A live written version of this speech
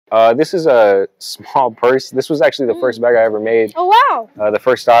This is a small purse. This was actually the first bag I ever made. Oh, wow. The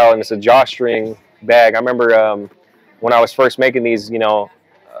first style, and it's a drawstring bag. I remember when I was first making these,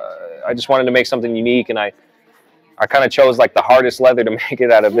 I just wanted to make something unique, and I kind of chose like the hardest leather to make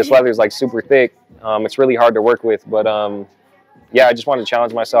it out of. This leather is like super thick. It's really hard to work with, but yeah, I just wanted to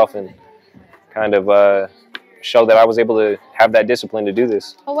challenge myself and kind of show that I was able to have that discipline to do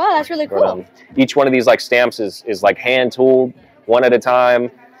this. Oh, wow, that's really cool. Each one of these like stamps is like hand tooled, one at a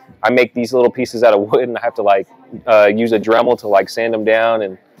time. I make these little pieces out of wood, and I have to like use a Dremel to like sand them down.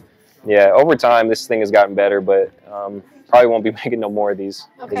 And yeah, over time this thing has gotten better, but probably won't be making no more of these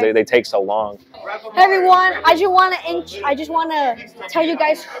because they take so long. Hey everyone, I just want to tell you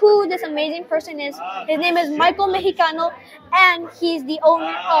guys who this amazing person is. His name is Michael Mexicano, and he's the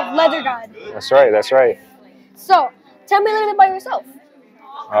owner of Leather God. That's right. That's right. So tell me a little bit about yourself.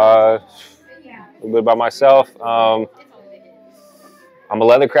 A little bit about myself. I'm a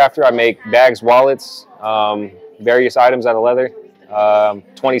leather crafter. I make bags, wallets, various items out of leather. I'm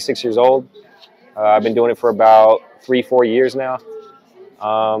 26 years old. I've been doing it for about 3-4 years now.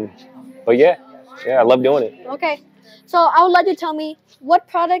 But yeah, I love doing it. Okay, so I would like you to tell me, what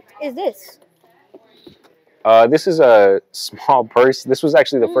product is this? This is a small purse. This was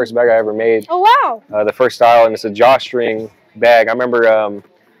actually the first bag I ever made. Oh, wow. The first style, and it's a drawstring bag. I remember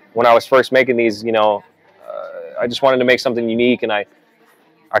when I was first making these, I just wanted to make something unique, and I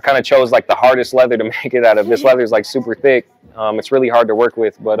kind of chose like the hardest leather to make it out of. This leather is like super thick. It's really hard to work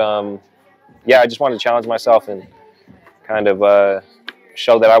with, but yeah, I just wanted to challenge myself and kind of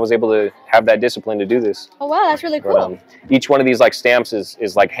show that I was able to have that discipline to do this. Oh, wow, that's really cool. Each one of these like stamps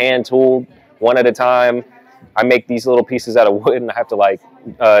is like hand tooled, one at a time. I make these little pieces out of wood, and I have to like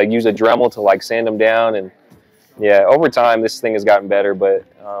use a Dremel to like sand them down. And yeah, over time this thing has gotten better, but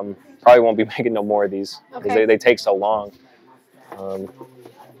probably won't be making no more of these because they take so long.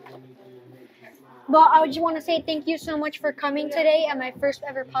 Well, I just want to say thank you so much for coming today at my first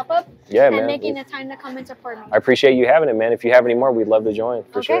ever pop-up. Yeah, and man. making the time to come and support me. I appreciate you having it, man. If you have any more, we'd love to join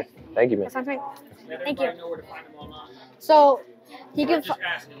for sure. Thank you, man. That sounds great. Thank you. So you can.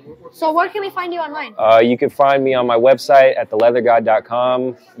 So where can we find you online? You can find me on my website at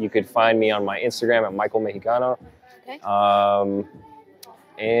theleathergod.com. You could find me on my Instagram at Michael Mexicano. Okay.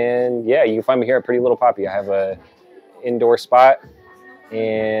 And yeah, you can find me here at Pretty Little Poppy. I have a indoor spot,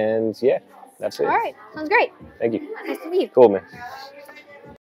 and yeah, that's it. All right, sounds great. Thank you. Nice to meet you. Cool, man.